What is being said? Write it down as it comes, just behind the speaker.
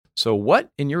So what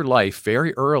in your life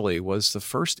very early was the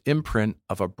first imprint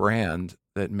of a brand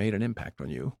that made an impact on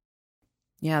you?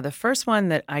 Yeah, the first one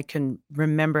that I can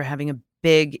remember having a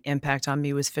big impact on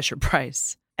me was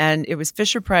Fisher-Price. And it was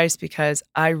Fisher-Price because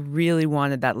I really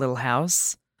wanted that little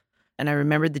house. And I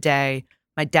remembered the day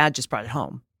my dad just brought it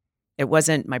home. It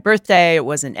wasn't my birthday. It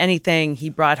wasn't anything.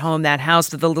 He brought home that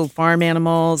house with the little farm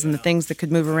animals and the things that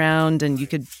could move around and you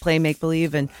could play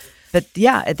make-believe. But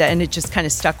it just kind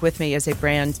of stuck with me as a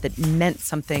brand that meant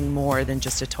something more than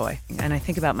just a toy. And I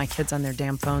think about my kids on their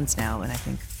damn phones now, and I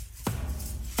think,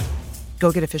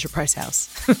 go get a Fisher-Price house.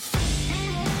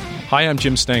 Hi, I'm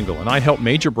Jim Stengel, and I help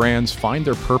major brands find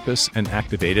their purpose and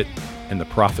activate it, and the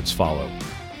profits follow.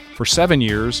 For 7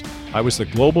 years, I was the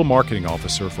global marketing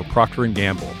officer for Procter &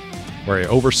 Gamble, where I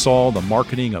oversaw the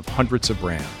marketing of hundreds of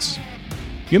brands.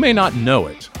 You may not know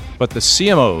it, but the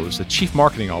CMOs, the chief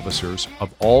marketing officers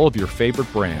of all of your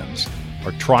favorite brands,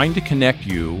 are trying to connect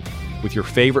you with your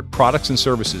favorite products and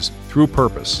services through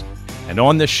purpose. And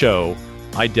on this show,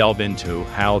 I delve into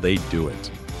how they do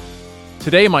it.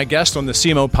 Today, my guest on the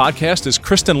CMO podcast is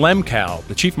Kristin Lemkau,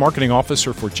 the Chief Marketing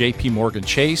Officer for JP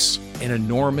Chase, an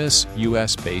enormous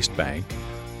U.S.-based bank.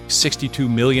 62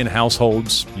 million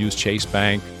households use Chase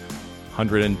Bank,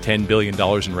 $110 billion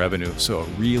in revenue, so a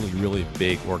really, really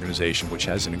big organization which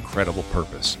has an incredible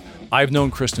purpose. I've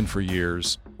known Kristin for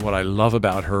years. What I love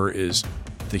about her is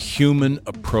the human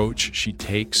approach she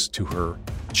takes to her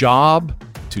job,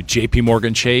 to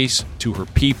JP Chase, to her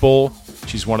people.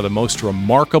 She's one of the most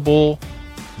remarkable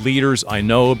leaders I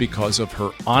know because of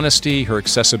her honesty, her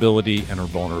accessibility, and her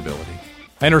vulnerability,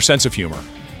 and her sense of humor.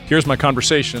 Here's my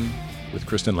conversation with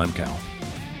Kristin Lemkau.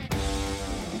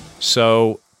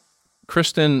 So,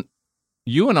 Kristin,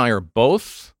 you and I are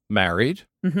both married,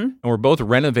 and we're both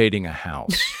renovating a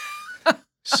house.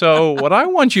 So what I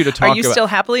want you to talk about... Are you still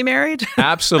happily married?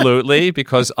 Absolutely,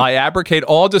 because I abrogate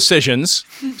all decisions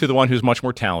to the one who's much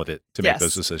more talented to make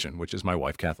those decisions, which is my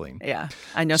wife, Kathleen. Yeah,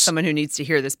 I know someone who needs to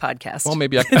hear this podcast. Well,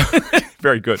 maybe I...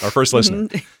 Very good, our first listener.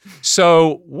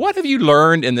 So what have you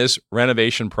learned in this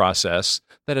renovation process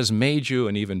that has made you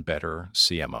an even better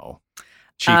CMO,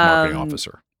 Chief Marketing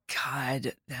Officer?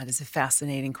 God, that is a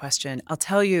fascinating question. I'll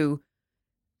tell you,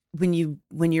 when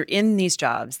you're in these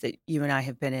jobs that you and I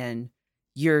have been in,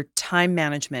 your time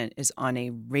management is on a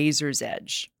razor's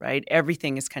edge, right?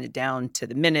 Everything is kind of down to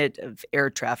the minute of air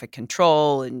traffic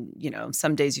control. And,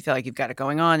 some days you feel like you've got it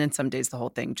going on, and some days the whole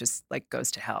thing just goes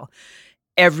to hell.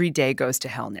 Every day goes to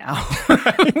hell now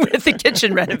with the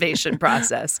kitchen renovation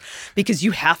process because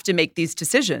you have to make these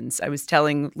decisions. I was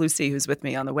telling Lucy, who's with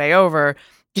me on the way over,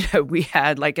 we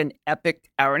had an epic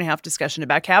hour-and-a-half discussion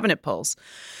about cabinet pulls.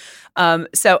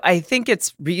 So I think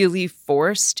it's really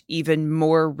forced even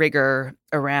more rigor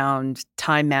around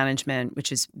time management,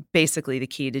 which is basically the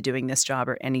key to doing this job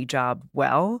or any job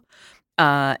well,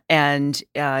 and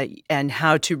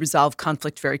how to resolve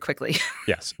conflict very quickly.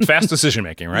 Yes. Fast decision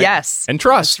making, right? Yes. And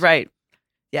trust. That's right.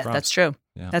 Yeah, Trust. That's true.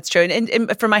 Yeah. That's true.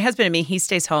 And for my husband and me, he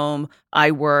stays home.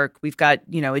 I work. We've got,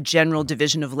 a general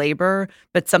division of labor,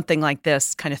 but something like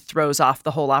this kind of throws off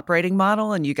the whole operating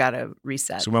model and you got to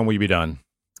reset. So when will you be done?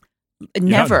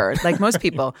 Never, like most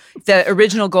people. The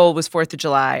original goal was 4th of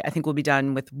July. I think we'll be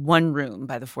done with one room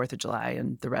by the 4th of July,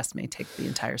 and the rest may take the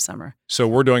entire summer. So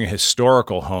we're doing a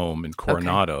historical home in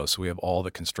Coronado, so we have all the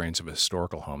constraints of a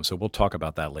historical home. So we'll talk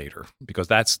about that later, because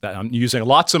I'm using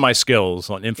lots of my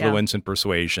skills on influence and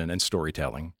persuasion and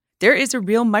storytelling. There is a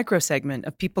real micro segment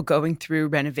of people going through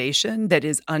renovation that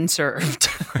is unserved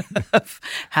of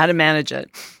how to manage it.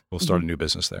 We'll start a new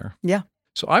business there. Yeah.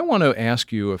 So I want to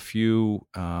ask you a few,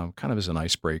 kind of as an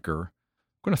icebreaker,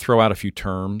 I'm going to throw out a few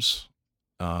terms,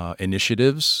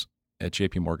 initiatives at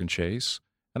JP Chase,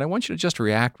 and I want you to just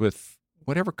react with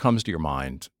whatever comes to your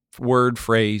mind, word,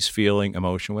 phrase, feeling,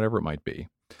 emotion, whatever it might be.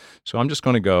 So I'm just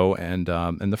going to go, and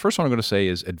the first one I'm going to say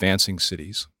is advancing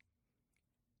cities.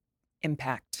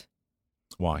 Impact.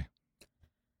 Why?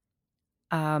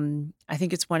 I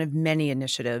think it's one of many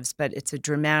initiatives, but it's a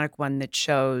dramatic one that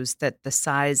shows that the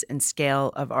size and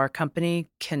scale of our company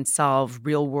can solve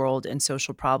real world and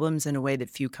social problems in a way that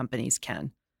few companies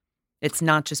can. It's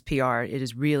not just PR. It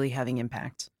is really having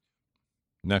impact.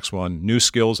 Next one, new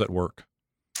skills at work.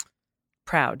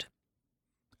 Proud.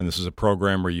 And this is a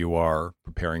program where you are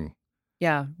preparing.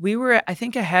 Yeah, we were, I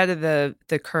think, ahead of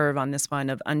the curve on this one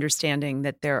of understanding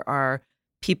that there are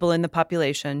people in the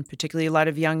population, particularly a lot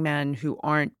of young men, who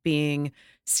aren't being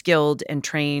skilled and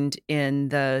trained in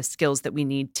the skills that we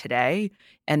need today.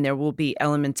 And there will be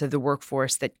elements of the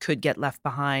workforce that could get left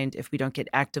behind if we don't get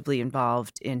actively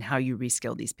involved in how you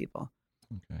reskill these people.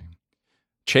 Okay.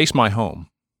 Chase my home.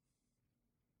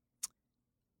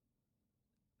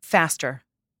 Faster.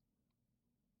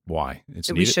 Why? It's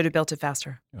We needed? should have built it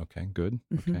faster. Okay, good.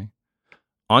 Mhm. Okay.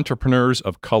 Entrepreneurs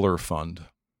of Color Fund.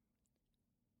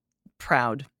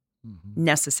 Proud. Mhm.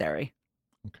 Necessary.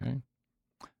 Okay.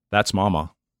 That's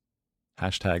Mama.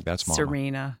 Hashtag That's Mama.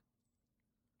 Serena.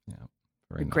 Yeah,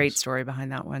 very nice. Great story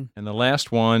behind that one. And the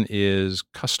last one is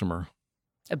customer.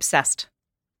 Obsessed.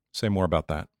 Say more about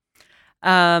that.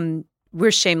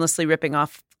 We're shamelessly ripping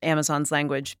off Amazon's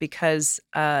language because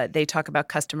they talk about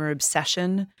customer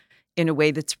obsession in a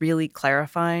way that's really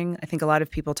clarifying. I think a lot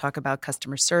of people talk about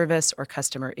customer service or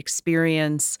customer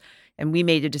experience. And we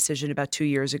made a decision about 2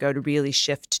 years ago to really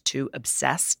shift to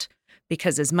obsessed,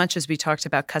 because as much as we talked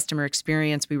about customer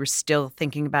experience, we were still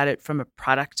thinking about it from a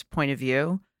product point of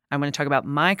view. I want to talk about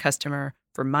my customer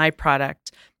for my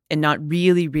product and not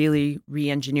really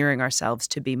re-engineering ourselves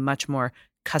to be much more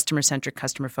customer-centric,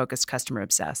 customer-focused,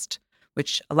 customer-obsessed,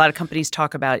 which a lot of companies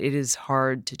talk about. It is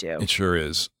hard to do. It sure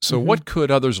is. So what could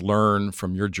others learn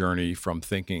from your journey from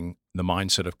thinking the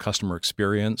mindset of customer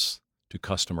experience to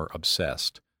customer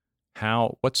obsessed?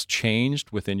 What's changed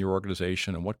within your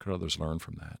organization, and what could others learn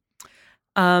from that?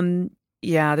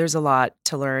 Yeah, there's a lot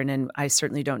to learn, and I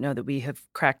certainly don't know that we have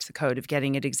cracked the code of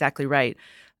getting it exactly right.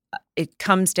 It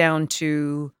comes down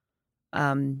to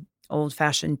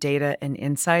old-fashioned data and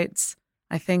insights.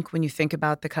 I think when you think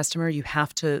about the customer, you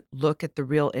have to look at the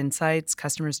real insights.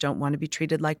 Customers don't want to be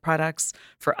treated like products.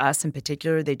 For us in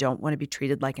particular, they don't want to be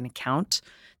treated like an account.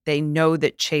 They know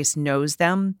that Chase knows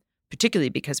them, particularly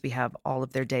because we have all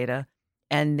of their data,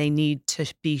 and they need to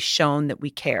be shown that we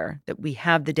care, that we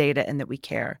have the data and that we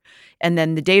care. And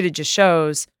then the data just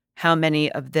shows how many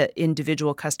of the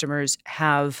individual customers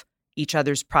have each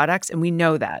other's products, and we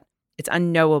know that. It's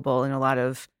unknowable in a lot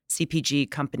of CPG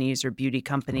companies or beauty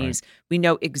companies. Right. We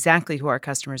know exactly who our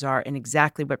customers are and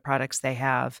exactly what products they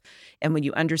have. And when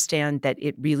you understand that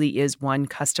it really is one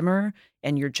customer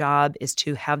and your job is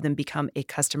to have them become a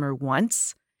customer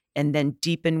once and then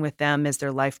deepen with them as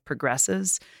their life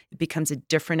progresses, it becomes a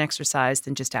different exercise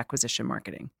than just acquisition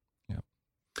marketing. Yeah.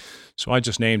 So I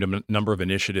just named a number of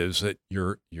initiatives that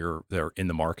they're in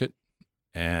the market,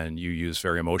 and you use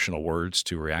very emotional words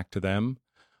to react to them.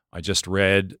 I just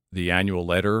read the annual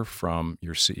letter from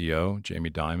your CEO, Jamie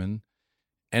Dimon,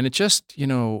 and it just,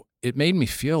 it made me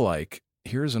feel like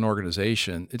here's an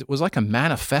organization. It was like a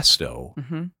manifesto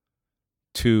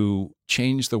to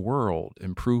change the world,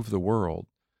 improve the world.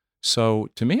 So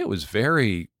to me, it was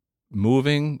very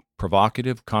moving,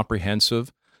 provocative,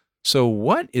 comprehensive. So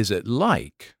what is it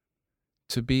like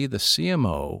to be the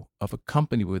CMO of a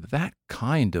company with that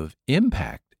kind of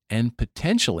impact and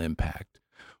potential impact,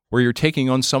 where you're taking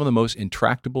on some of the most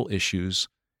intractable issues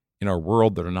in our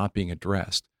world that are not being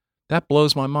addressed? That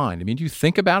blows my mind. I mean, do you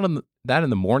think about that in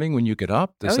the morning when you get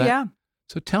up? Yeah.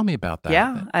 So tell me about that.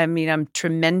 Yeah. I mean, I'm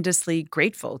tremendously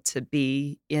grateful to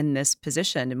be in this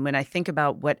position. And when I think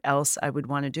about what else I would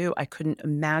want to do, I couldn't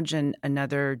imagine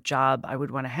another job I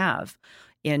would want to have.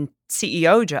 In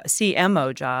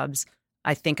CMO jobs,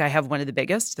 I think I have one of the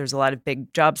biggest. There's a lot of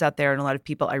big jobs out there and a lot of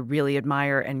people I really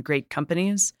admire and great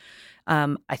companies.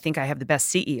 I think I have the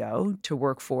best CEO to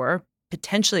work for,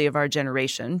 potentially of our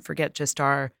generation, forget just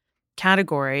our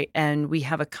category. And we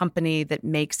have a company that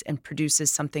makes and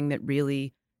produces something that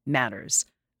really matters.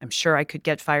 I'm sure I could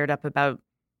get fired up about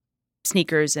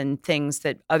sneakers and things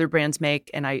that other brands make,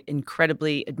 and I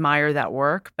incredibly admire that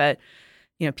work. But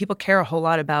people care a whole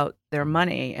lot about their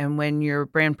money. And when your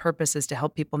brand purpose is to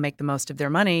help people make the most of their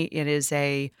money, it is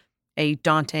a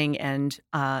daunting and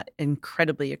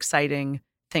incredibly exciting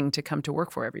thing to come to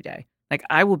work for every day. Like,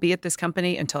 I will be at this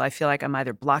company until I feel like I'm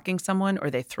either blocking someone or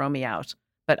they throw me out.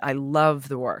 But I love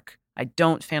the work. I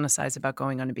don't fantasize about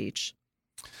going on a beach.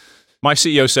 My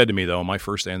CEO said to me, though, on my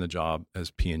first day on the job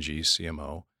as P&G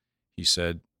CMO, he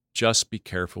said, just be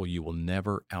careful. You will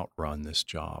never outrun this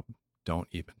job. Don't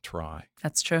even try.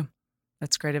 That's true.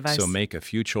 That's great advice. So make a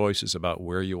few choices about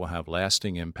where you will have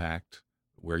lasting impact,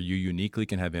 where you uniquely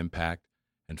can have impact,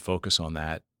 and focus on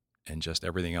that. And just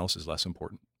everything else is less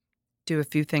important. Do a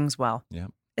few things well. Yeah.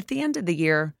 At the end of the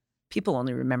year, people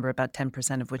only remember about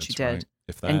 10% of what you did. Right.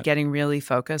 If that. And getting really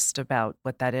focused about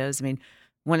what that is. I mean,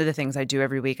 one of the things I do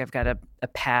every week, I've got a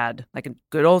pad, like a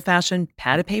good old-fashioned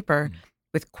pad of paper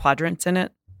with quadrants in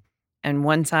it. And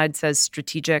one side says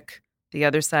strategic, the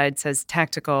other side says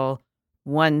tactical,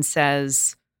 one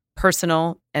says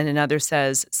personal, and another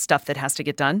says stuff that has to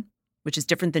get done, which is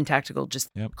different than tactical, just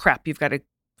crap you've got to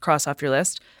cross off your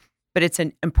list. But it's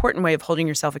an important way of holding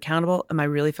yourself accountable. Am I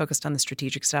really focused on the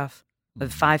strategic stuff? The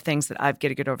 5 things that I've got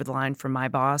to get over the line from my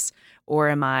boss? Or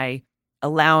am I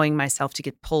allowing myself to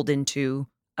get pulled into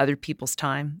other people's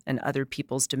time and other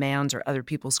people's demands or other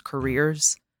people's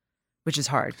careers? which is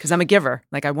hard because I'm a giver.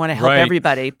 Like I want to help Right.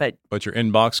 everybody, but your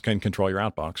inbox can control your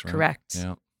outbox, right? correct.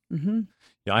 Yeah. Mm-hmm.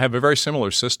 Yeah, I have a very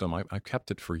similar system. I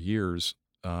kept it for years.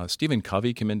 Stephen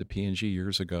Covey came into P&G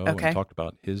years ago Okay. and talked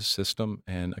about his system,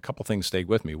 and a couple things stayed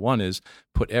with me. One is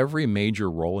put every major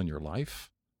role in your life,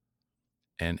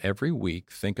 and every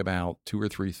week think about 2 or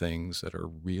 3 things that are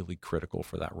really critical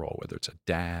for that role, whether it's a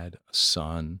dad, a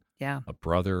son, Yeah. a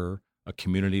brother, a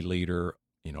community leader,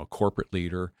 a corporate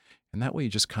leader, and that way you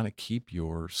just kind of keep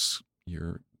your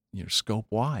scope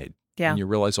wide. Yeah. And you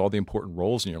realize all the important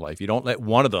roles in your life. You don't let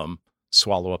one of them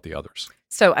swallow up the others.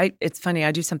 So it's funny.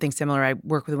 I do something similar. I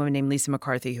work with a woman named Lisa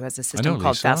McCarthy who has a system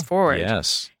called Lisa. Fast Forward.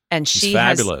 Yes. And She's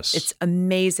fabulous. It's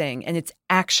amazing and it's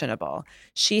actionable.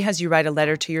 She has you write a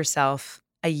letter to yourself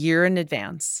a year in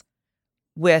advance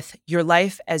with your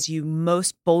life as you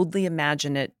most boldly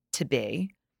imagine it to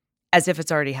be, as if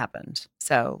it's already happened.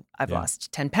 So I've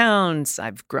lost 10 pounds.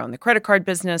 I've grown the credit card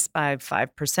business by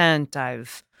 5%.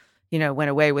 I've went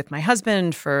away with my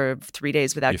husband for 3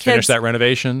 days without kids. You finished that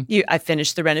renovation? I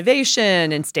finished the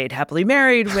renovation and stayed happily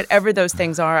married, whatever those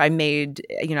things are. I made,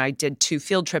 I did 2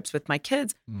 field trips with my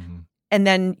kids. Mm-hmm. And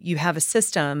then you have a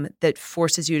system that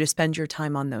forces you to spend your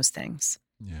time on those things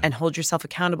and hold yourself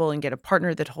accountable and get a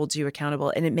partner that holds you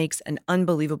accountable. And it makes an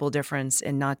unbelievable difference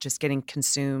in not just getting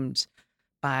consumed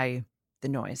by the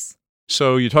noise.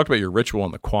 So you talked about your ritual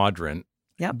in the quadrant.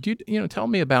 Yep. Do you tell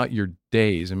me about your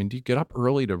days? I mean, do you get up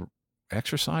early to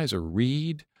exercise or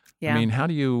read? Yeah. I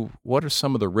mean, what are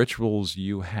some of the rituals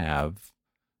you have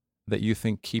that you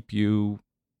think keep you,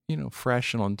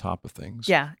 fresh and on top of things?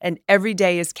 Yeah. And every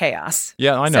day is chaos.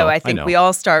 Yeah, I know. So I think we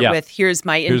all start with, here's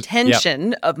my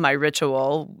intention of my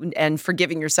ritual and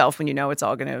forgiving yourself when you know it's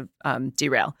all going to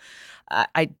derail.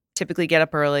 I typically get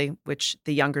up early, which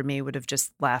the younger me would have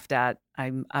just laughed at.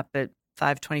 I'm up at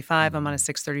 5:25. Mm-hmm. I'm on a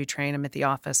 6:30 train. I'm at the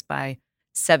office by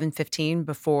 7:15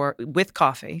 with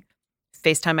coffee.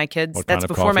 FaceTime my kids. That's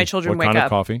before coffee? my children wake up. What kind of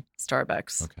coffee?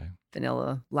 Starbucks. Okay.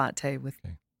 Vanilla latte with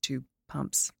 2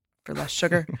 pumps for less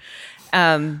sugar.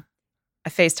 I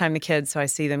FaceTime the kids so I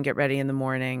see them get ready in the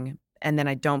morning. And then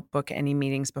I don't book any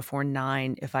meetings before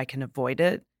 9 if I can avoid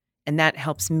it. And that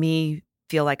helps me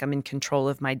feel like I'm in control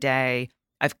of my day.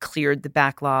 I've cleared the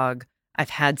backlog. I've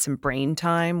had some brain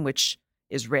time, which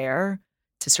is rare,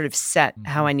 to sort of set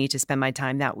how I need to spend my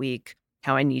time that week,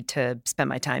 how I need to spend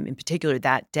my time in particular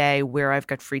that day, where I've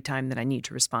got free time that I need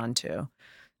to respond to.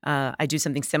 I do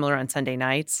something similar on Sunday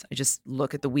nights. I just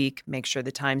look at the week, make sure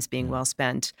the time's being well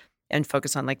spent, and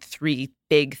focus on like 3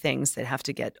 big things that have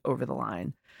to get over the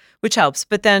line, which helps.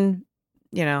 But then,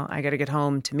 I got to get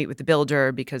home to meet with the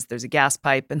builder because there's a gas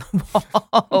pipe in the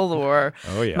wall or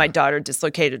my daughter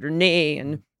dislocated her knee,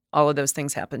 and all of those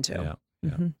things happen too. Yeah,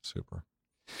 mm-hmm. Super.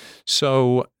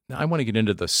 So I want to get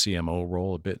into the CMO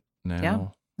role a bit now. Yeah,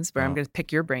 this is where I'm going to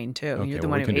pick your brain too. Okay, You're the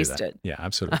one who aced it. Yeah,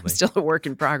 absolutely. I'm still a work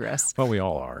in progress. Well, we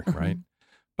all are, right?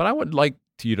 But I would like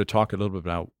you to talk a little bit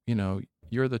about,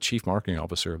 you're the chief marketing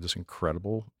officer of this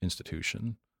incredible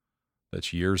institution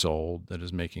that's years old, that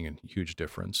is making a huge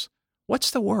difference.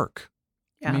 What's the work?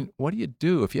 Yeah. I mean, what do you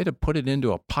do? If you had to put it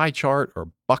into a pie chart or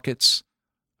buckets,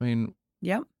 what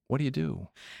do you do?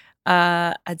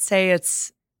 I'd say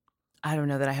I don't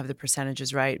know that I have the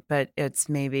percentages right, but it's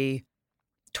maybe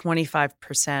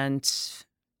 25%.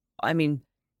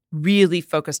 Really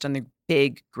focused on the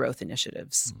big growth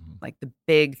initiatives, like the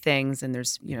big things. And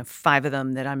there's, 5 of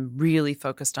them that I'm really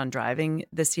focused on driving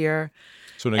this year.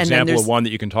 So an example of one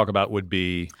that you can talk about would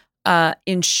be?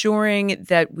 Ensuring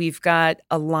that we've got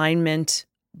alignment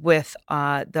with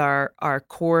our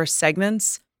core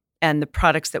segments and the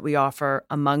products that we offer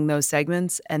among those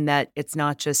segments, and that it's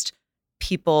not just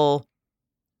people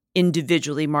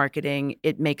individually marketing.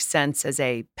 It makes sense as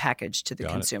a package to the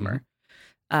consumer.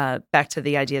 Back to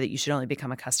the idea that you should only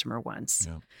become a customer once.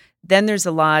 Yeah. Then there's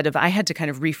a lot of, I had to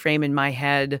kind of reframe in my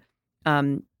head,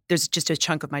 there's just a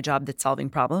chunk of my job that's solving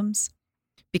problems,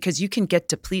 because you can get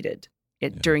depleted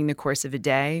during the course of a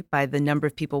day by the number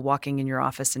of people walking in your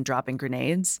office and dropping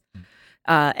grenades.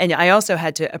 And I also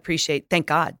had to appreciate, thank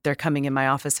God, they're coming in my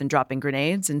office and dropping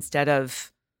grenades instead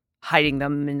of hiding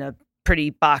them in a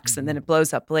pretty box and then it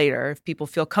blows up later. If people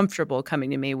feel comfortable coming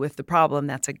to me with the problem,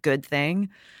 that's a good thing.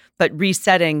 But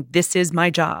resetting, this is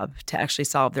my job to actually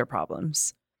solve their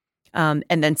problems. And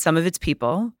then some of it's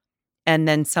people, and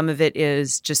then some of it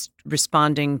is just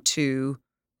responding to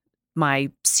my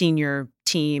senior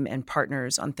team and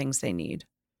partners on things they need.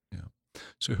 Yeah.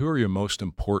 So who are your most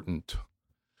important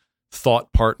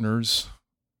thought partners,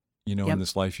 in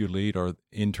this life you lead, or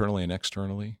internally and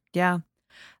externally? Yeah.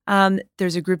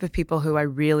 There's a group of people who I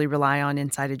really rely on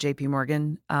inside of JP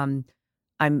Morgan.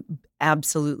 I'm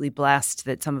absolutely blessed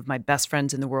that some of my best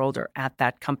friends in the world are at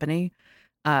that company.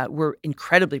 We're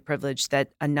incredibly privileged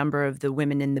that a number of the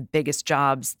women in the biggest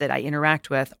jobs that I interact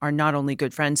with are not only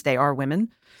good friends, they are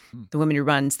women. The woman who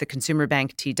runs the consumer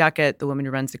bank, T. Duckett, the woman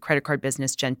who runs the credit card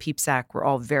business, Jen Peepsack, we're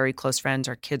all very close friends.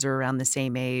 Our kids are around the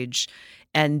same age.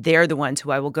 And they're the ones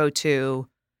who I will go to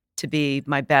be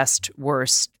my best,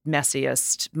 worst,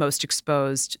 messiest, most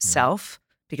exposed self,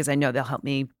 because I know they'll help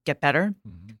me get better.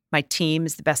 My team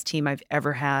is the best team I've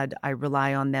ever had. I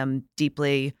rely on them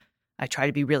deeply. I try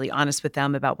to be really honest with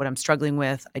them about what I'm struggling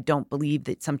with. I don't believe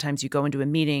that sometimes you go into a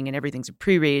meeting and everything's a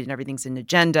pre-read and everything's an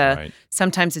agenda. Right.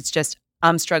 Sometimes it's just,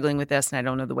 I'm struggling with this and I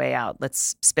don't know the way out.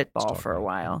 Let's spitball for a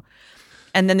while.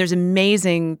 And then there's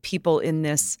amazing people in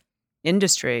this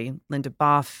industry. Linda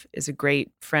Boff is a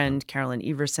great friend. Carolyn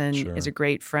Everson is a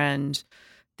great friend.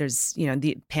 There's,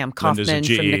 the Pam Kaufman from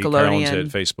Nickelodeon. Carolyn's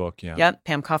at Facebook, Yep,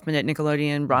 Pam Kaufman at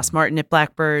Nickelodeon, Ross Martin at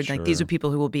Blackbird. Like, these are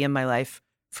people who will be in my life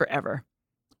forever.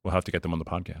 We'll have to get them on the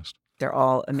podcast. They're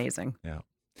all amazing. Yeah.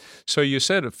 So you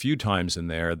said a few times in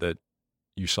there that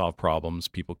you solve problems,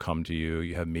 people come to you,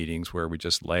 you have meetings where we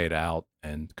just lay it out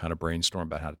and kind of brainstorm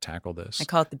about how to tackle this. I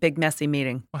call it the big messy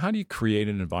meeting. Well, how do you create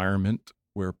an environment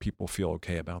where people feel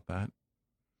okay about that?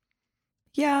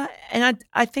 Yeah, and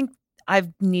I think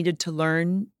I've needed to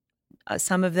learn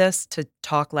some of this, to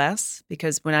talk less,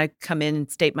 because when I come in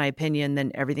and state my opinion,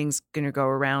 then everything's going to go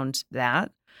around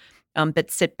that.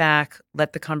 But sit back,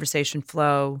 let the conversation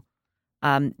flow,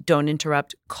 don't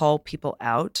interrupt, call people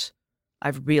out.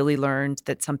 I've really learned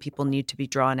that some people need to be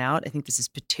drawn out. I think this is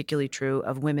particularly true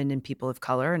of women and people of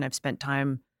color, and I've spent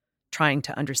time trying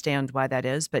to understand why that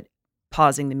is, but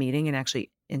pausing the meeting and actually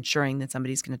ensuring that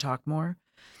somebody's going to talk more.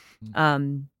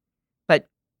 But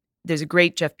there's a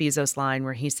great Jeff Bezos line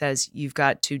where he says, you've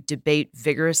got to debate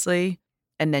vigorously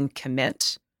and then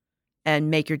commit and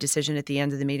make your decision at the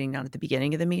end of the meeting, not at the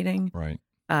beginning of the meeting. Right.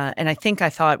 And I think I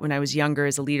thought when I was younger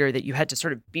as a leader that you had to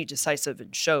sort of be decisive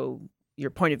and show your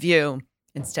point of view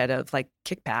instead of like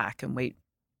kick back and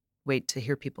wait to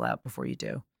hear people out before you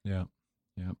do. Yeah.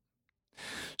 Yeah.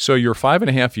 So you're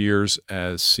 5.5 years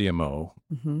as CMO.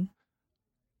 Mm-hmm.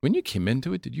 When you came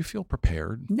into it, did you feel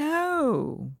prepared?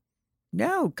 No.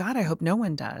 God, I hope no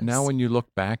one does. Now, when you look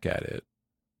back at it,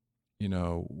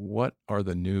 what are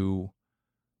the new,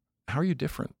 how are you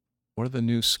different? What are the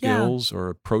new skills or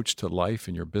approach to life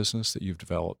in your business that you've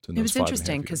developed in those 5.5 years? It was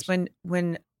interesting because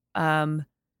when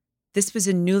this was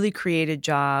a newly created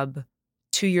job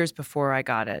 2 years before I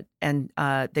got it, and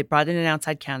they brought in an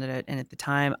outside candidate, and at the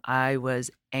time I was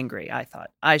angry. I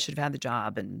thought I should have had the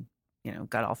job and,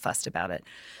 got all fussed about it.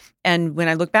 And when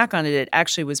I look back on it, it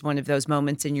actually was one of those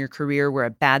moments in your career where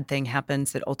a bad thing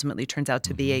happens that ultimately turns out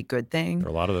to be a good thing. There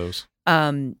are a lot of those.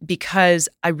 Because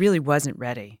I really wasn't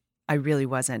ready. I really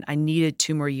wasn't. I needed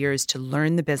 2 more years to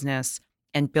learn the business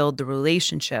and build the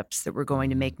relationships that were going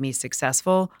to make me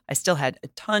successful. I still had a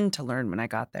ton to learn when I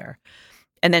got there.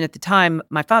 And then at the time,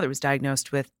 my father was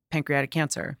diagnosed with pancreatic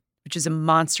cancer, which is a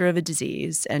monster of a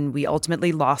disease. And we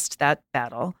ultimately lost that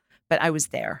battle, but I was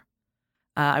there.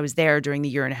 I was there during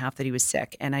the 1.5 years that he was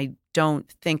sick. And I don't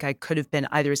think I could have been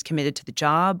either as committed to the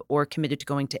job or committed to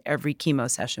going to every chemo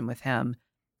session with him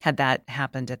had that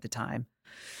happened at the time.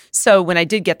 So when I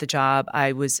did get the job,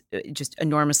 I was just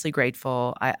enormously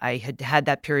grateful. I had had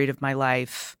that period of my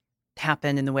life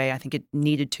happen in the way I think it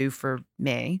needed to for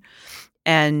me,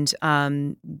 and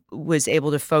was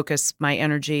able to focus my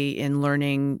energy in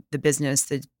learning the business,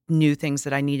 the new things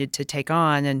that I needed to take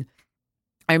on. And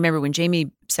I remember when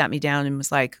Jamie sat me down and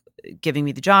was like giving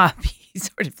me the job, he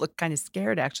sort of looked kind of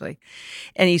scared actually.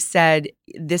 And he said,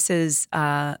 this is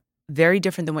very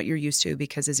different than what you're used to,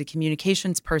 because as a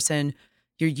communications person,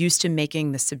 you're used to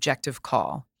making the subjective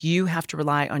call. You have to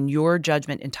rely on your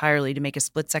judgment entirely to make a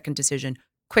split-second decision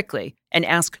quickly and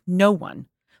ask no one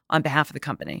on behalf of the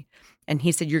company. And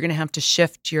he said, you're going to have to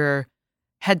shift your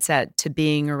headset to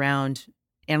being around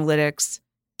analytics,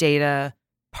 data,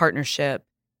 partnership,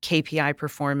 KPI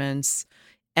performance.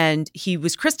 And he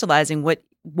was crystallizing what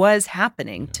was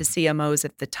happening to CMOs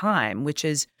at the time, which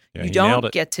is you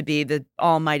don't get to be the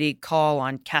almighty call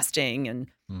on casting and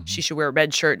she should wear a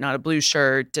red shirt, not a blue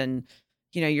shirt. And,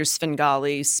 you're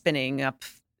Svengali spinning up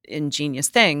ingenious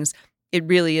things. It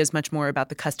really is much more about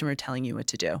the customer telling you what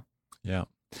to do. Yeah.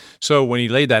 So when he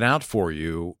laid that out for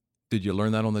you, did you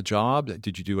learn that on the job?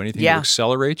 Did you do anything to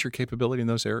accelerate your capability in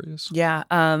those areas? Yeah.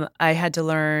 I had to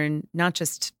learn not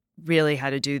just really how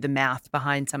to do the math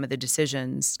behind some of the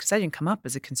decisions, because I didn't come up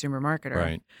as a consumer marketer.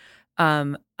 Right.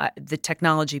 The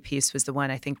technology piece was the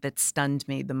one I think that stunned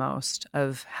me the most,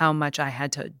 of how much I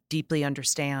had to deeply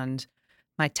understand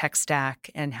my tech stack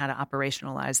and how to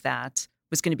operationalize that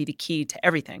was going to be the key to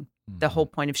everything. Mm-hmm. The whole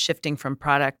point of shifting from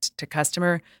product to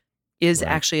customer is Right.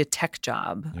 actually a tech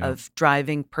job Yeah. of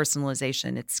driving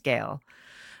personalization at scale.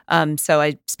 So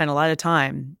I spent a lot of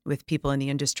time with people in the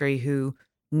industry who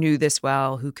knew this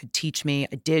well, who could teach me.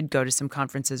 I did go to some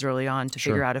conferences early on to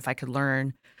Sure. figure out if I could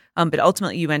learn. But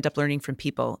ultimately, you end up learning from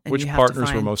people. And Which you have partners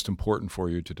to were find, most important for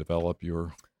you to develop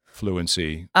your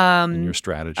fluency in your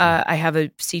strategy? I have a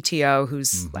CTO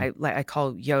who's Mm-hmm. I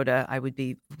call Yoda. I would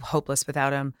be hopeless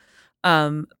without him.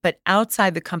 But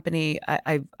outside the company,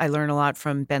 I learn a lot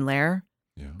from Ben Lair.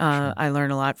 Yeah, sure. I learn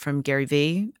a lot from Gary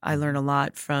Vee. I learn a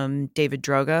lot from David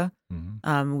Droga.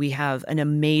 Mm-hmm. We have an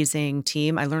amazing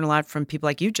team. I learn a lot from people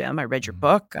like you, Jim. I read your Mm-hmm.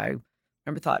 book. I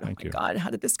remember thought, Thank oh my you. God, how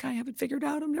did this guy have it figured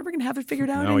out? I'm never going to have it figured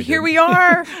out. No, And he here didn't. we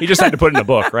are. He just had to put it in a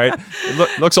book, right?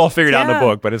 It looks all figured out in the Yeah.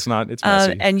 book, but it's not. It's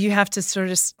messy. And you have to sort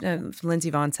of,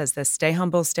 Lindsey Vonn says this: stay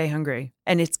humble, stay hungry,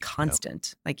 and it's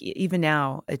constant. Like even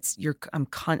now,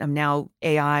 I'm now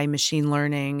AI, machine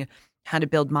learning, how to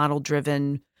build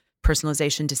model-driven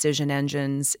personalization decision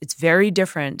engines. It's very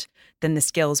different than the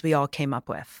skills we all came up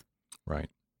with. Right.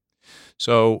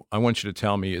 So I want you to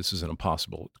tell me, this is an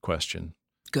impossible question.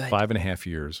 Good. 5.5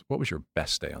 years. What was your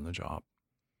best day on the job?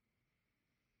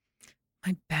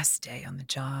 My best day on the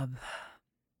job.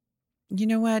 You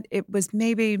know what? It was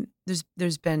maybe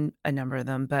there's been a number of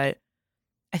them, but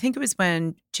I think it was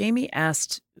when Jamie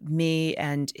asked me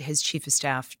and his chief of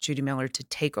staff, Judy Miller, to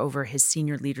take over his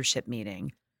senior leadership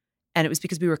meeting. And it was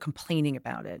because we were complaining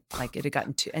about it. Like it had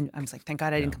gotten to, and I was like, thank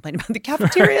God I didn't complain about the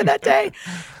cafeteria that day.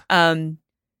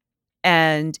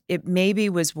 And it maybe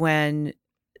was when,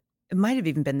 it might have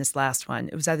even been this last one.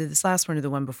 It was either this last one or the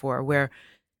one before, where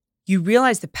you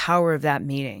realize the power of that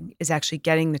meeting is actually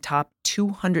getting the top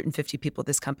 250 people at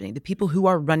this company, the people who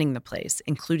are running the place,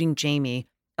 including Jamie,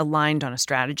 aligned on a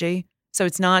strategy. So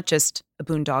it's not just a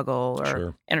boondoggle or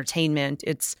Sure. entertainment.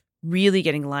 It's really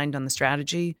getting aligned on the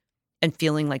strategy and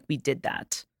feeling like we did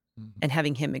that and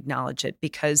having him acknowledge it,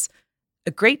 because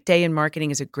a great day in marketing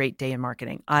is a great day in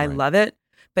marketing. I Right. love it.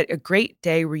 But a great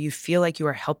day where you feel like you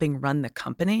are helping run the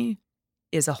company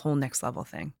is a whole next level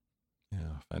thing.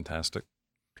 Yeah, fantastic.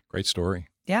 Great story.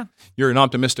 Yeah. You're an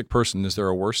optimistic person. Is there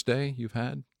a worst day you've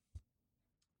had?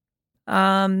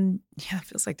 Yeah, it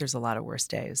feels like there's a lot of worst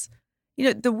days. You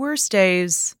know, the worst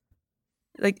days,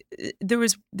 like there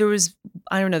was,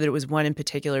 I don't know that it was one in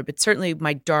particular, but certainly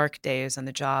my dark days on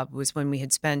the job was when we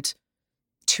had spent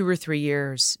 2 or 3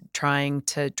 years trying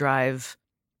to drive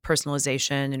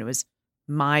personalization, and it was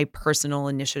my personal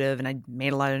initiative, and I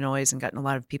made a lot of noise and gotten a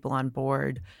lot of people on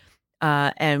board.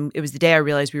 And it was the day I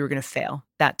realized we were going to fail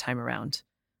that time around.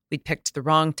 We'd picked the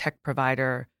wrong tech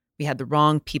provider. We had the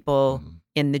wrong people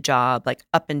in the job, like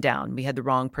up and down. We had the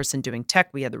wrong person doing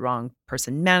tech. We had the wrong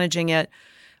person managing it.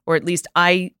 Or at least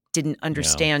I didn't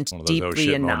understand one of those oh deeply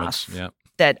shit enough moments.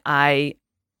 that I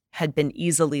had been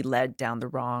easily led down the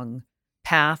wrong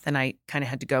path. And I kind of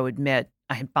had to go admit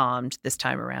I had bombed this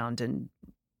time around and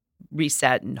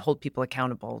reset and hold people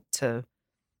accountable to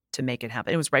make it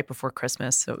happen. It was right before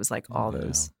Christmas, so it was like all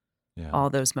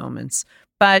those moments.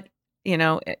 But, you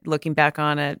know, looking back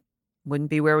on it,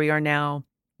 wouldn't be where we are now,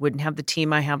 wouldn't have the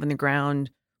team I have on the ground,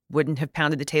 wouldn't have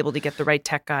pounded the table to get the right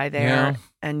tech guy there,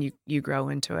 and you grow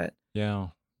into it. Yeah.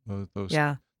 Those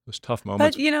tough But,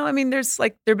 moments. you know, I mean,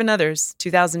 there've been others.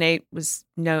 2008 was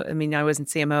I wasn't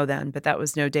CMO then, but that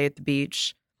was no day at the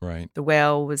beach. Right. The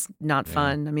whale was not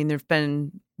fun. I mean, there've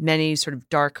been many sort of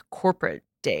dark corporate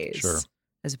days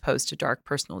as opposed to dark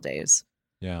personal days.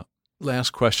 Yeah. Last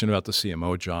question about the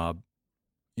CMO job.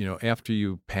 You know, after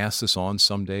you pass this on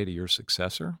someday to your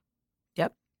successor,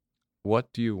 Yep.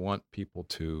 what do you want people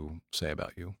to say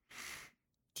about you?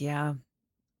 Yeah.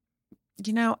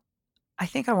 You know, I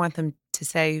think I want them to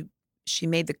say she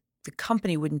made the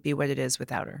company wouldn't be what it is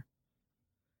without her.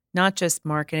 Not just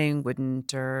marketing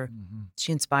wouldn't, or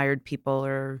she inspired people,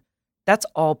 or that's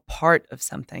all part of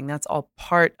something. That's all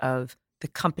part of the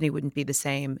company wouldn't be the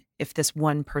same if this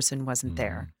one person wasn't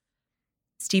there.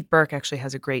 Steve Burke actually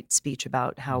has a great speech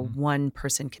about how one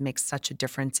person can make such a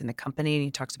difference in the company. And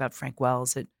he talks about Frank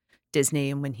Wells at Disney,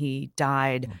 and when he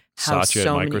died, how Satya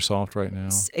so at Microsoft right now.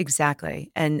 Exactly.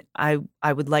 And I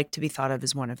would like to be thought of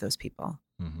as one of those people.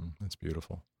 That's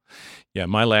beautiful. Yeah,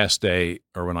 my last day,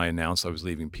 or when I announced I was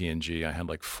leaving P&G, I had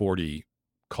like 40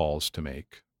 calls to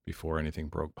make before anything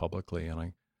broke publicly. And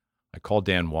I called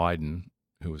Dan Wyden,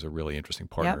 who was a really interesting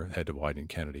partner, head of Wyden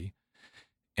Kennedy,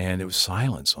 and it was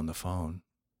silence on the phone.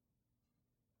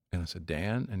 And I said,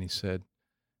 Dan? And he said,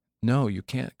 no, you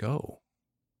can't go.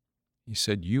 He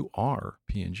said, you are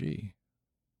P&G.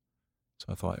 So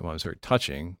I thought, well, it was very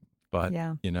touching. But,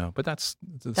 but that's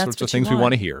the That's sorts of what you things we want.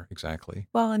 want to hear. Exactly.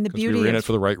 Well, and the 'Cause we beauty were in of it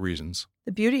for the right reasons.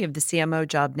 the beauty of the CMO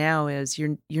job now is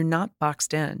you're not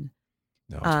boxed in.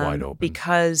 No, it's wide open.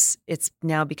 Because it's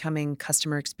now becoming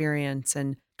customer experience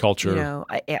and Culture.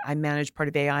 I manage part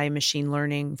of AI and machine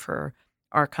learning for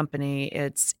our company.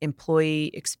 It's employee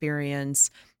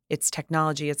experience, it's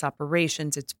technology, it's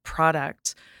operations, it's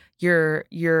product.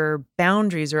 Your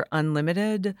boundaries are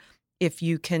unlimited if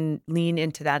you can lean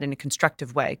into that in a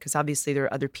constructive way, because obviously there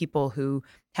are other people who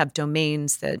have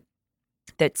domains that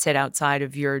sit outside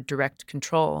of your direct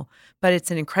control. But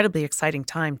it's an incredibly exciting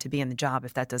time to be in the job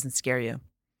if that doesn't scare you.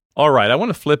 All right. I want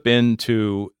to flip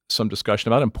into some discussion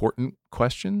about important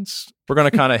questions. We're going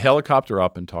to kind of helicopter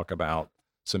up and talk about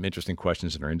some interesting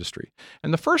questions in our industry.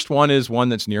 And the first one is one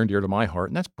that's near and dear to my heart,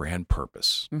 and that's brand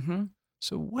purpose. Mm-hmm.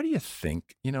 So what do you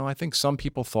think? I think some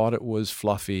people thought it was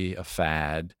fluffy, a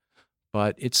fad,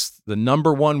 but it's the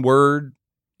number one word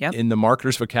in the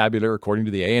marketer's vocabulary, according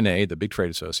to the ANA, the big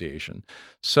trade association.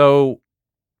 So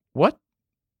what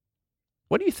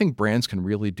do you think brands can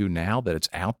really do now that it's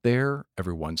out there?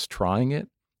 Everyone's trying it.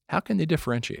 How can they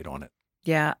differentiate on it?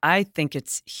 Yeah, I think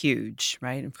it's huge,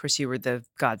 right? Of course, you were the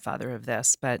godfather of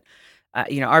this, but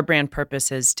our brand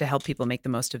purpose is to help people make the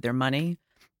most of their money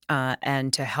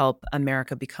and to help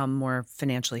America become more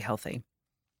financially healthy.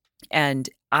 And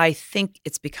I think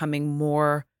it's becoming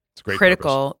more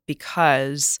critical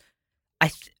because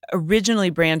originally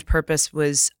brand purpose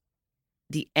was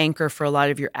the anchor for a lot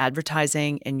of your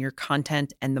advertising and your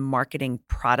content and the marketing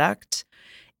product.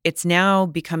 It's now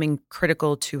becoming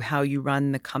critical to how you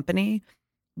run the company.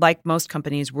 Like most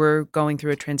companies, we're going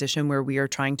through a transition where we are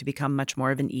trying to become much more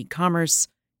of an e-commerce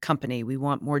company. We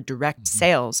want more direct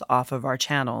sales off of our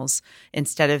channels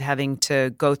instead of having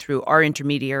to go through our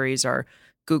intermediaries or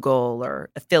Google or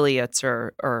affiliates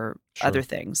or other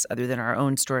things other than our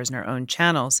own stores and our own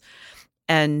channels.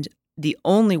 And the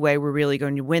only way we're really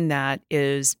going to win that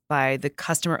is by the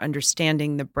customer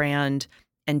understanding the brand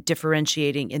and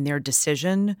differentiating in their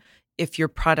decision if your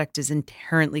product is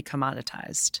inherently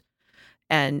commoditized.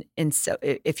 And so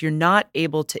if you're not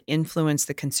able to influence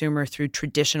the consumer through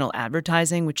traditional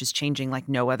advertising, which is changing like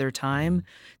no other time,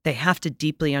 they have to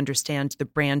deeply understand the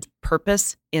brand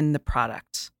purpose in the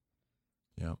product.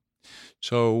 Yeah.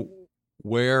 So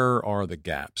where are the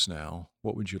gaps now?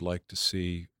 What would you like to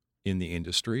see in the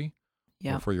industry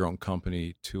or for your own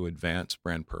company to advance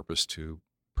brand purpose to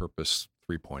Purpose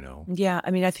 3.0? Yeah.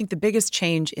 I mean, I think the biggest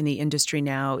change in the industry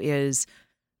now is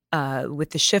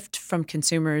with the shift from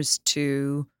consumers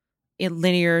to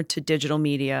linear to digital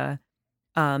media.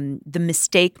 The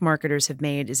mistake marketers have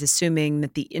made is assuming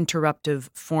that the interruptive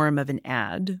form of an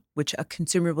ad, which a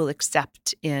consumer will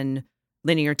accept in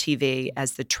linear TV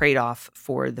as the trade-off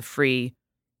for the free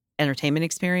entertainment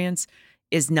experience,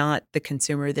 is not the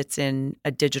consumer that's in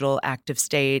a digital active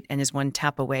state and is one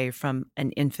tap away from an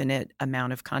infinite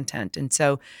amount of content. And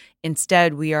so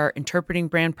instead, we are interpreting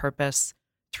brand purpose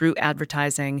through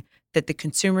advertising that the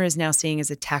consumer is now seeing as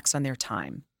a tax on their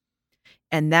time.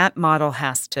 And that model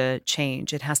has to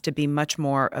change. It has to be much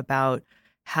more about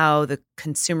how the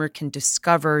consumer can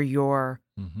discover your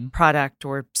product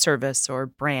or service or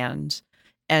brand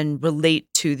and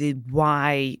relate to the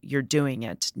why you're doing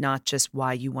it, not just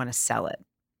why you want to sell it.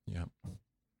 Yeah.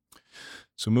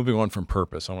 So moving on from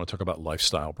purpose, I want to talk about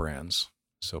lifestyle brands.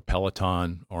 So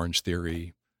Peloton, Orange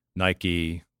Theory,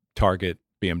 Nike, Target,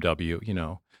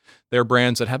 BMW, they're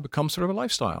brands that have become sort of a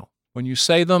lifestyle. When you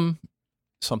say them,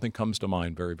 something comes to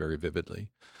mind very, very vividly.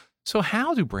 So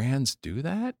how do brands do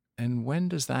that? And when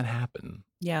does that happen?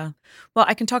 Yeah. Well,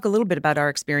 I can talk a little bit about our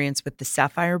experience with the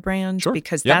Sapphire brand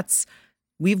because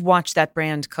we've watched that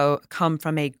brand come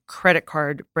from a credit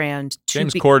card brand to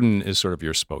James Corden is sort of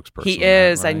your spokesperson. He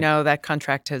is. Right? I know that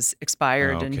contract has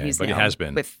expired and he's but now he has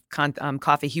been. with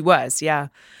coffee. He was, yeah.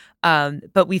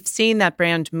 But we've seen that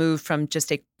brand move from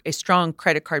just a strong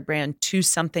credit card brand to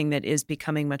something that is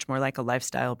becoming much more like a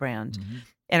lifestyle brand.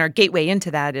 And our gateway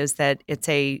into that is that it's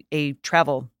a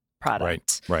travel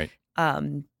product. Right.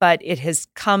 But it has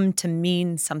come to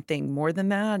mean something more than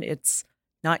that. It's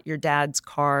not your dad's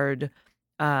card.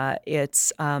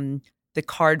 It's the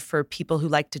card for people who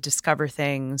like to discover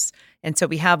things. And so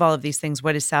we have all of these things.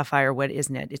 What is Sapphire? What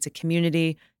isn't it? It's a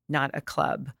community, not a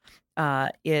club.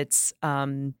 It's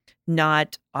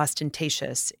not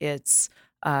ostentatious. It's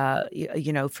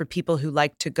for people who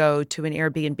like to go to an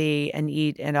Airbnb and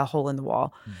eat in a hole in the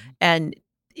wall. And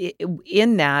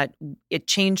in that, it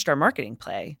changed our marketing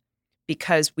play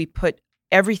because we put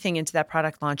everything into that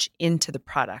product launch into the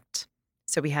product.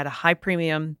 So we had a high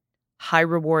premium, high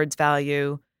rewards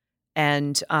value,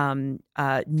 and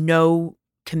no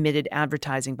committed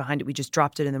advertising behind it. We just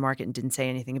dropped it in the market and didn't say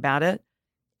anything about it.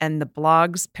 And the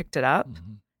blogs picked it up,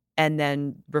 and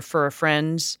then Refer a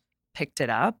Friend picked it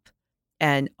up.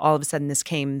 And all of a sudden this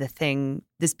became the thing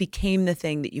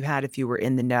that you had if you were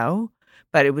in the know.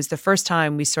 But it was the first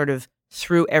time we sort of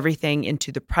threw everything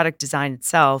into the product design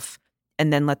itself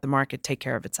and then let the market take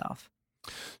care of itself.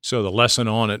 So the lesson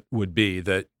on it would be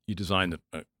that you designed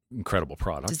an incredible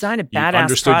product. Design a badass product. You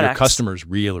understood product. your customers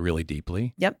really, really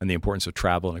deeply. Yep. And the importance of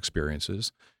travel and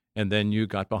experiences. And then you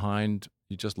got behind,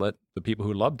 you just let the people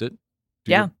who loved it.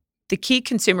 The key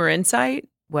consumer insight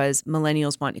was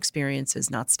millennials want experiences,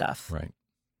 not stuff. Right.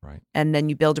 And then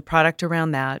you build a product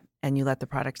around that and you let the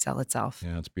product sell itself.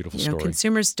 Yeah, it's a beautiful story.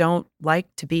 Consumers don't like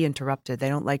to be interrupted. They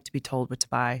don't like to be told what to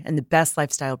buy. And the best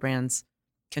lifestyle brands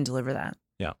can deliver that.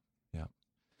 Yeah.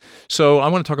 So I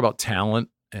want to talk about talent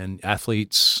and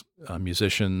athletes,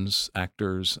 musicians,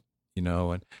 actors,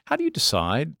 and how do you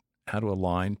decide how to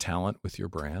align talent with your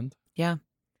brand? Yeah.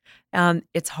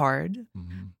 It's hard,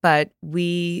 but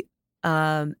we,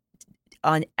 on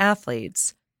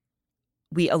athletes,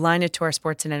 we align it to our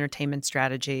sports and entertainment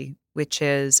strategy, which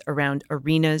is around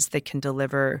arenas that can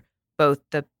deliver both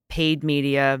the paid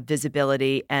media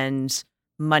visibility and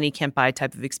money can't buy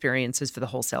type of experiences for the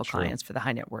wholesale clients, for the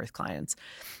high net worth clients.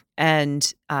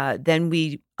 And then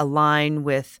we align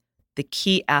with the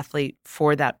key athlete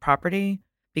for that property.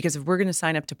 Because if we're going to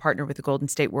sign up to partner with the Golden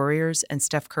State Warriors and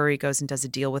Steph Curry goes and does a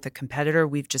deal with a competitor,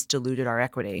 we've just diluted our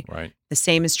equity. Right. The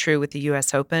same is true with the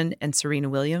U.S. Open and Serena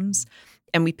Williams.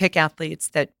 And we pick athletes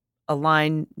that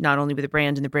align not only with the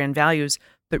brand and the brand values,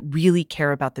 but really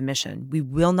care about the mission. We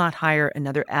will not hire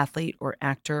another athlete or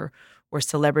actor or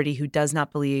celebrity who does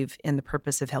not believe in the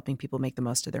purpose of helping people make the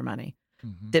most of their money.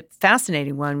 The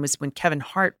fascinating one was when Kevin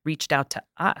Hart reached out to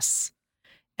us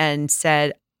and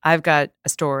said, I've got a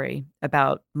story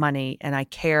about money and I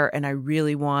care and I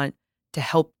really want to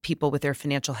help people with their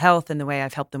financial health in the way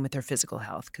I've helped them with their physical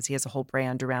health, because he has a whole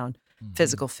brand around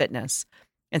physical fitness.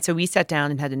 And so we sat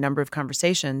down and had a number of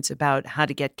conversations about how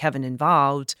to get Kevin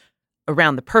involved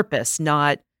around the purpose,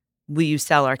 not will you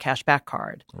sell our cash back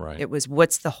card? Right. It was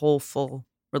what's the whole full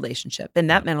relationship. And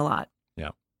that meant a lot.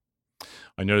 Yeah.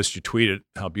 I noticed you tweeted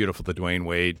how beautiful the Dwayne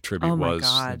Wade tribute was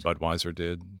that Budweiser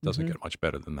did. Doesn't get much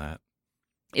better than that.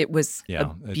 It was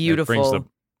beautiful. It brings the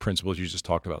principles you just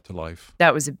talked about to life.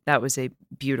 That was a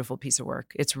beautiful piece of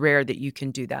work. It's rare that you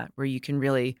can do that, where you can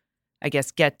really, I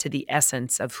guess, get to the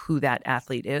essence of who that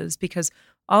athlete is, because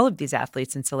all of these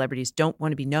athletes and celebrities don't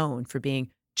want to be known for being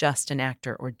just an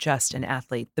actor or just an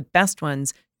athlete. The best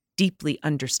ones deeply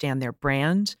understand their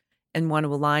brand and want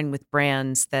to align with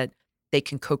brands that they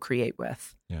can co-create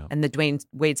with. Yeah. And the Dwayne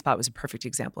Wade spot was a perfect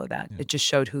example of that. Yeah. It just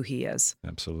showed who he is.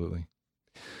 Absolutely.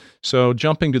 So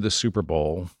jumping to the Super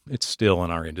Bowl, it's still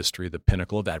in our industry the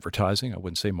pinnacle of advertising. I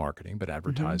wouldn't say marketing, but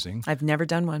advertising. I've never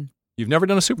done one. You've never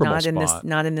done a Super Bowl spot?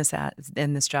 Not in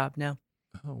this job, no.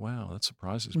 Oh, wow. That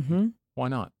surprises me. Why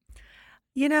not?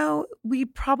 We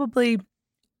probably,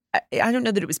 I don't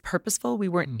know that it was purposeful. We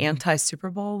weren't anti-Super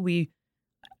Bowl. It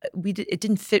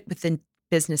didn't fit with the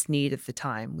business need at the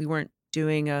time. We weren't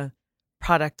doing a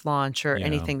product launch or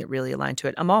anything that really aligned to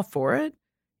it. I'm all for it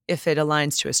if it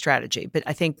aligns to a strategy. But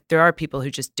I think there are people who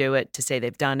just do it to say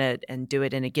they've done it and do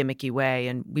it in a gimmicky way.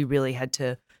 And we really had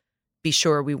to be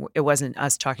sure it wasn't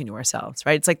us talking to ourselves,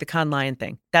 right? It's like the Cannes Lion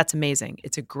thing. That's amazing.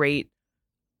 It's a great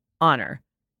honor.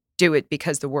 Do it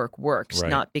because the work works,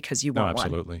 not because you want one.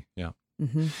 Absolutely. Yeah.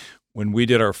 When we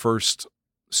did our first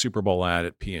Super Bowl ad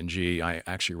at P&G, I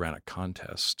actually ran a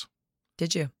contest.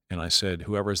 Did you? And I said,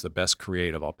 whoever is the best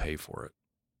creative, I'll pay for it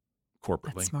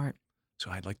corporately. That's smart. So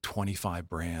I had like 25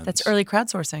 brands. That's early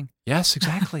crowdsourcing. Yes,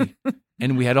 exactly.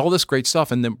 And we had all this great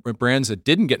stuff. And the brands that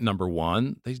didn't get number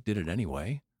one, they did it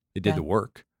anyway. They did the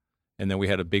work. And then we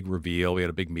had a big reveal. We had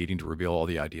a big meeting to reveal all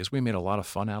the ideas. We made a lot of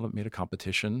fun out of it, made a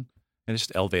competition, and it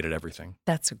just elevated everything.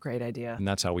 That's a great idea. And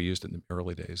that's how we used it in the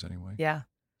early days anyway. Yeah.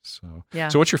 So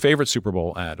what's your favorite Super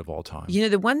Bowl ad of all time?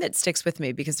 The one that sticks with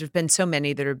me, because there's been so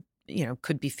many that are,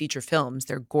 could be feature films.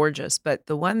 They're gorgeous. But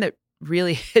the one that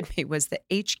really hit me was the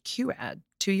HQ ad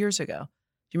 2 years ago.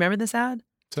 Do you remember this ad?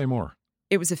 Say more.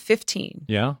 It was a 15.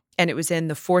 Yeah. And it was in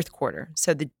the fourth quarter.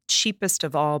 So the cheapest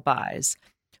of all buys.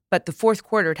 But the fourth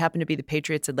quarter, it happened to be the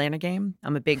Patriots-Atlanta game.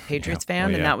 I'm a big Patriots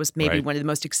fan, and that was maybe one of the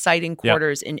most exciting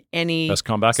quarters in any best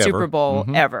comeback Super Bowl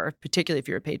ever, particularly if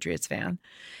you're a Patriots fan.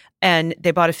 And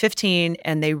they bought a 15,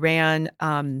 and they ran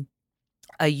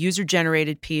a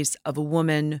user-generated piece of a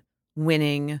woman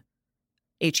winning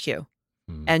HQ.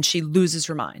 And she loses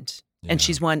her mind, and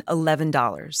she's won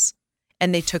 $11.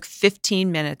 And they took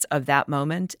 15 minutes of that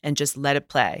moment and just let it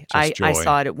play. I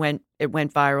saw it. It went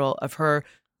viral, of her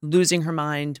losing her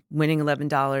mind, winning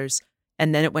 $11,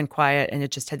 and then it went quiet and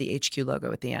it just had the HQ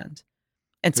logo at the end.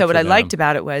 And so what I liked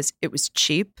about it was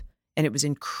cheap and it was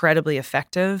incredibly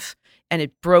effective, and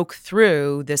it broke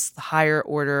through this higher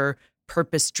order,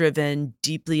 purpose-driven,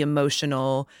 deeply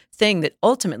emotional thing that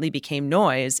ultimately became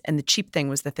noise, and the cheap thing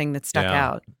was the thing that stuck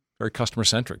out. Very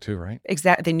customer-centric too, right?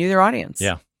 Exactly. They knew their audience.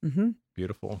 Yeah. Mm-hmm.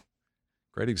 Beautiful.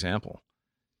 Great example.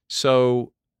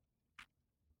 So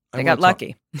they got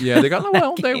lucky. They got,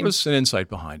 well, there was an insight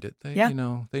behind it. They,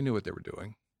 they knew what they were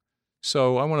doing.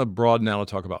 So I want to broaden now to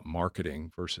talk about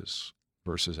marketing versus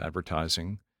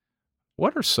advertising.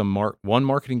 What are some one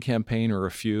marketing campaign or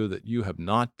a few that you have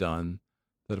not done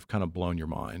that have kind of blown your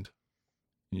mind?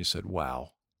 And you said,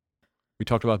 wow. We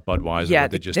talked about Budweiser. Yeah,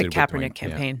 what they just did Kaepernick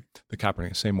campaign. Yeah, the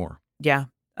Kaepernick. Say more. Yeah.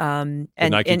 The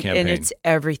Nike campaign. And it's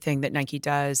everything that Nike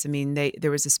does. I mean, there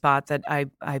was a spot that I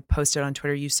posted on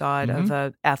Twitter. You saw it, of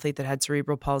an athlete that had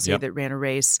cerebral palsy that ran a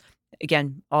race.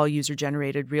 Again, all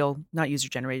user-generated, not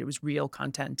user-generated, it was real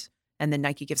content. And then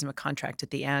Nike gives him a contract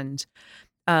at the end.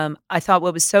 I thought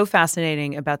what was so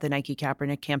fascinating about the Nike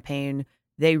Kaepernick campaign,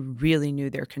 they really knew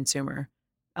their consumer.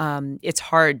 It's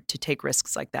hard to take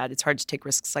risks like that. It's hard to take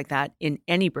risks like that in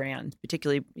any brand,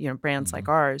 particularly brands like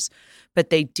ours. But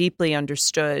they deeply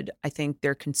understood, I think,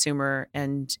 their consumer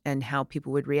and how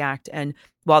people would react. And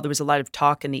while there was a lot of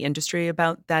talk in the industry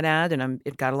about that ad, and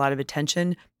it got a lot of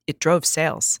attention, it drove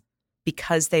sales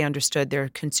because they understood their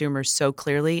consumers so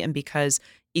clearly, and because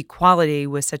equality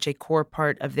was such a core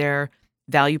part of their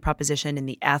value proposition and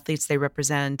the athletes they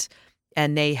represent,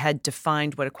 and they had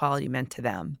defined what equality meant to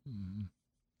them. Mm-hmm.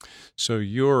 So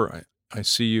I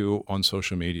see you on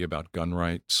social media about gun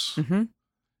rights, and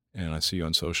I see you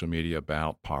on social media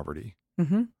about poverty.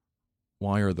 Mm-hmm.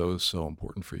 Why are those so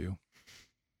important for you?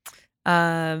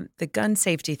 The gun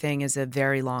safety thing is a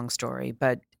very long story,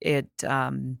 but there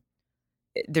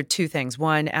are two things.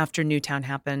 One, after Newtown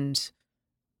happened,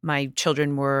 my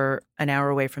children were an hour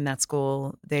away from that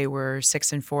school. They were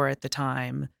 6 and 4 at the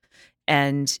time,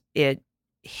 and it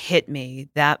hit me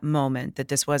that moment that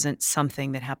this wasn't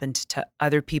something that happened to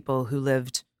other people who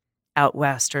lived out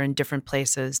west or in different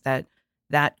places, that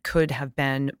could have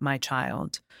been my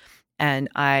child. And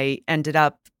I ended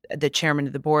up the chairman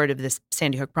of the board of this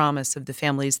Sandy Hook Promise, of the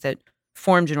families that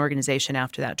formed an organization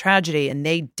after that tragedy, and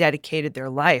they dedicated their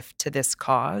life to this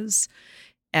cause.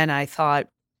 And I thought,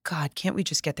 God, can't we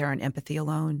just get there on empathy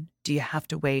alone? Do you have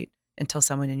to wait until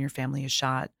someone in your family is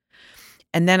shot?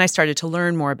 And then I started to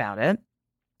learn more about it.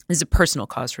 This is a personal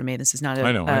cause for me. This is not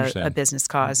a business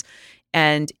cause.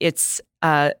 And it's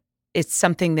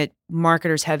something that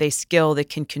marketers have a skill that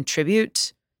can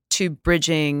contribute to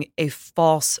bridging a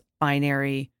false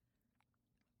binary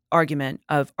argument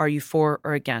of, are you for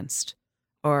or against?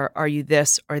 Or are you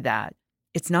this or that?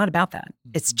 It's not about that.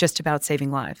 It's just about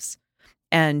saving lives.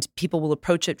 And people will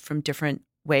approach it from different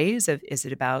ways. Is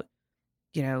it about,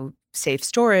 safe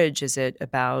storage? Is it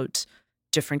about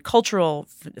different cultural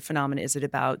phenomena? Is it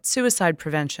about suicide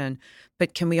prevention?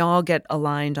 But can we all get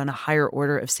aligned on a higher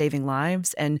order of saving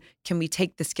lives? And can we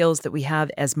take the skills that we have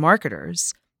as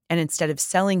marketers, and instead of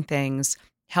selling things,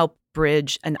 help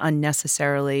bridge an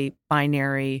unnecessarily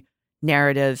binary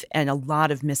narrative and a lot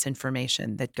of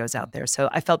misinformation that goes out there? So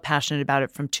I felt passionate about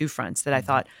it from two fronts, that I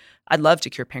thought I'd love to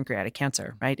cure pancreatic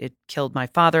cancer, right? It killed my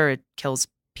father. It kills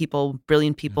people,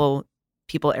 brilliant people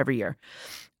every year.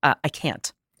 I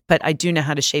can't. But I do know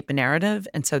how to shape a narrative,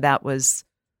 and so that was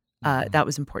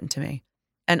important to me.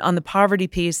 And on the poverty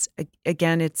piece,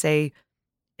 again, it's a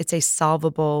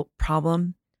solvable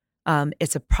problem.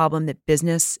 It's a problem that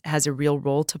business has a real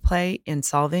role to play in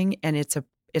solving, and it's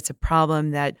a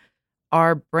problem that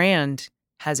our brand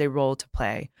has a role to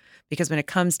play, because when it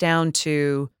comes down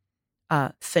to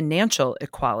financial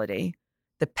equality,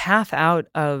 the path out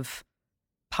of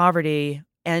poverty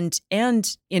and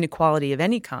inequality of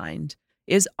any kind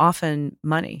is often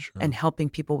money. Sure. And helping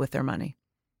people with their money.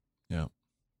 Yeah.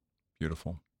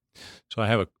 Beautiful. So I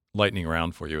have a lightning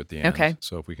round for you at the end. Okay.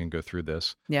 So if we can go through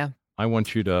this. Yeah. I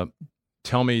want you to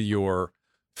tell me your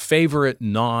favorite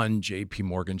non-JP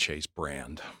Morgan Chase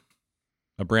brand,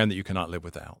 a brand that you cannot live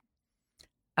without.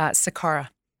 Sakara.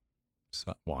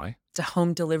 So, why? It's a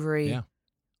home delivery,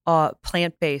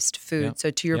 plant-based food. Yep. So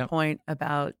to your point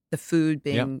about the food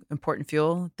being important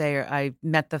fuel, I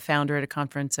met the founder at a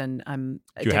conference, and I'm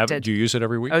addicted. Do you use it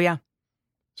every week? Oh, yeah.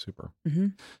 Super. Mm-hmm.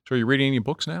 So are you reading any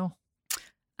books now?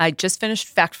 I just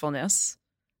finished Factfulness,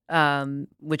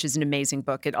 which is an amazing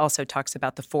book. It also talks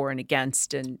about the for and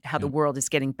against and how the world is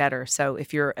getting better. So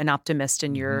if you're an optimist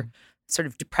and you're sort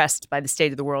of depressed by the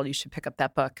state of the world, you should pick up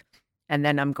that book. And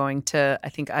then I'm going to, I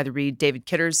think, either read David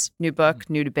Kidder's new book,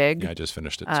 New to Big. Yeah, I just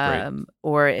finished it. It's great.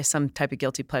 Or some type of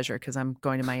guilty pleasure because I'm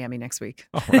going to Miami next week.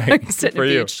 All right. Sit for at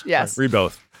the you. beach. Yes. Right. Read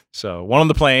both. So one on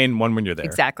the plane, one when you're there.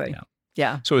 Exactly.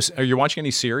 Yeah. So are you watching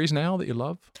any series now that you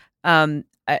love?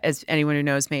 As anyone who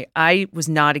knows me, I was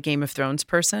not a Game of Thrones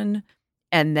person.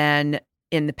 And then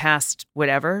in the past,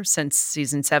 since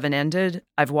season 7 ended,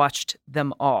 I've watched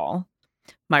them all.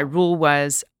 My rule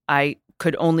was I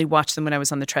could only watch them when I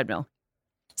was on the treadmill.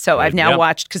 So I've now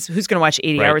watched, because who's going to watch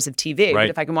 80 hours of TV? But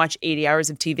if I can watch 80 hours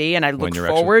of TV and I look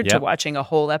forward to watching a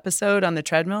whole episode on the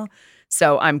treadmill.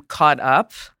 So I'm caught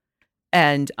up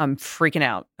and I'm freaking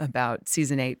out about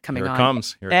season 8 coming on. Here it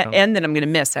comes. And then I'm going to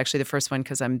miss actually the first one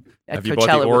because I'm at Coachella. Have you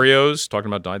bought the Oreos?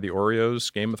 Talking about the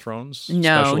Oreos, Game of Thrones?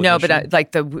 No, but I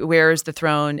like the Where is the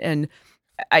Throne? And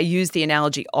I use the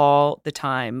analogy all the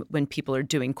time when people are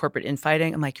doing corporate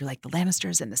infighting. I'm like, you're like the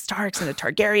Lannisters and the Starks and the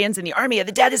Targaryens and the army of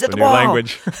the dead is at the wall.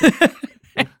 Language.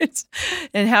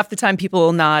 And half the time people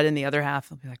will nod and the other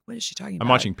half will be like, what is she talking about? I'm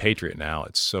watching Patriot now.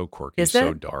 It's so quirky,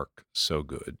 so dark, so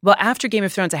good. Well, after Game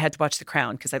of Thrones, I had to watch The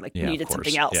Crown because I needed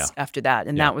something else after that.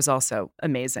 And that was also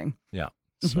amazing. Yeah.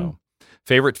 So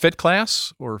favorite fit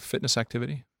class or fitness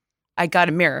activity? I got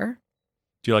a mirror.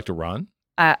 Do you like to run?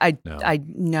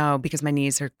 No, because my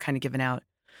knees are kind of giving out.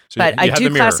 So but I do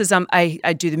classes.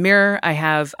 I do the mirror. I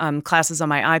have classes on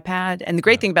my iPad. And the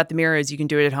great thing about the mirror is you can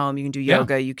do it at home. You can do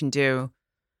yoga. You can do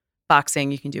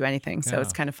boxing. You can do anything. So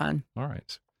it's kind of fun. All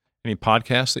right. Any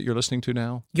podcasts that you're listening to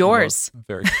now? Yours.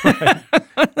 Very good.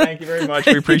 Thank you very much.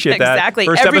 We appreciate that. Exactly.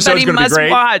 First Everybody must be great.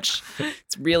 watch.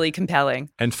 It's really compelling.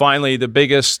 And finally, the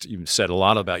biggest, you've said a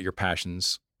lot about your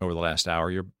passions over the last hour,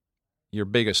 your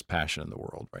biggest passion in the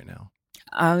world right now.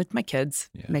 It's my kids,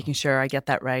 making sure I get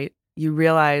that right. You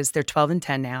realize they're 12 and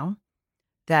 10 now,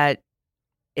 that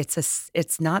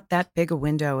it's not that big a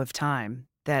window of time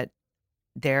that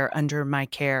they're under my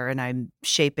care and I'm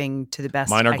shaping to the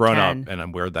best I can. Mine are grown up,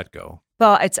 and where'd that go?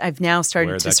 Well, I've now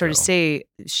started to sort of say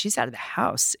she's out of the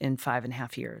house in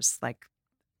 5.5 years, like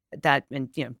that.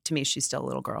 And to me, she's still a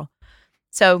little girl.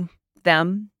 So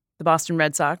the Boston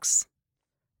Red Sox,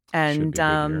 and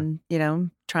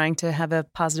trying to have a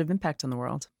positive impact on the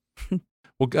world.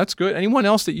 Well, that's good. Anyone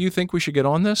else that you think we should get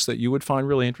on this that you would find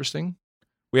really interesting?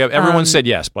 We have everyone said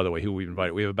yes, by the way, who we've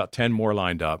invited. We have about 10 more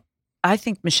lined up. I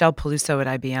think Michelle Peluso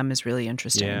at IBM is really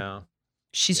interesting. Yeah.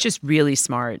 She's just really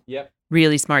smart. Yep.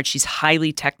 Really smart. She's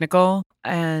highly technical.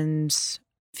 And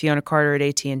Fiona Carter at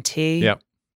AT&T. Yep.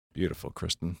 Beautiful,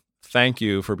 Kristin. Thank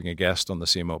you for being a guest on the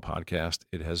CMO podcast.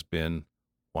 It has been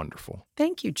wonderful.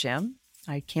 Thank you, Jim.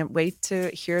 I can't wait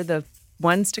to hear the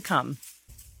ones to come.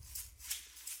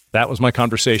 That was my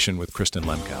conversation with Kristin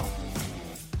Lemkau.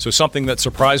 So something that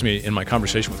surprised me in my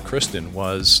conversation with Kristin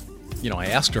was, I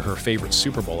asked her favorite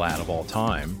Super Bowl ad of all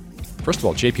time. First of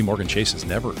all, J.P. Morgan Chase has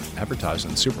never advertised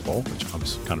in the Super Bowl, which I'm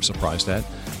kind of surprised at.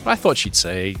 But I thought she'd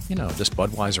say, this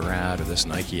Budweiser ad or this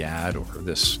Nike ad or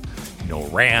this,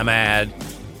 Ram ad.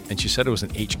 And she said it was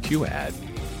an HQ ad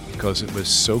because it was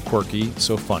so quirky,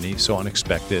 so funny, so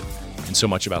unexpected, and so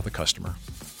much about the customer.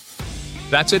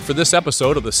 That's it for this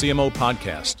episode of the CMO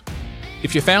Podcast.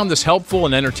 If you found this helpful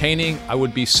and entertaining, I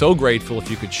would be so grateful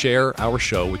if you could share our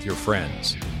show with your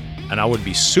friends. And I would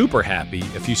be super happy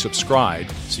if you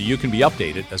subscribed so you can be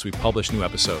updated as we publish new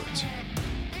episodes.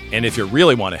 And if you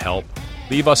really want to help,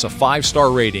 leave us a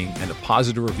 5-star rating and a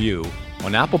positive review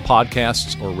on Apple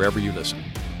Podcasts or wherever you listen.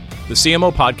 The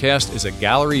CMO Podcast is a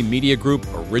Gallery Media Group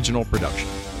original production.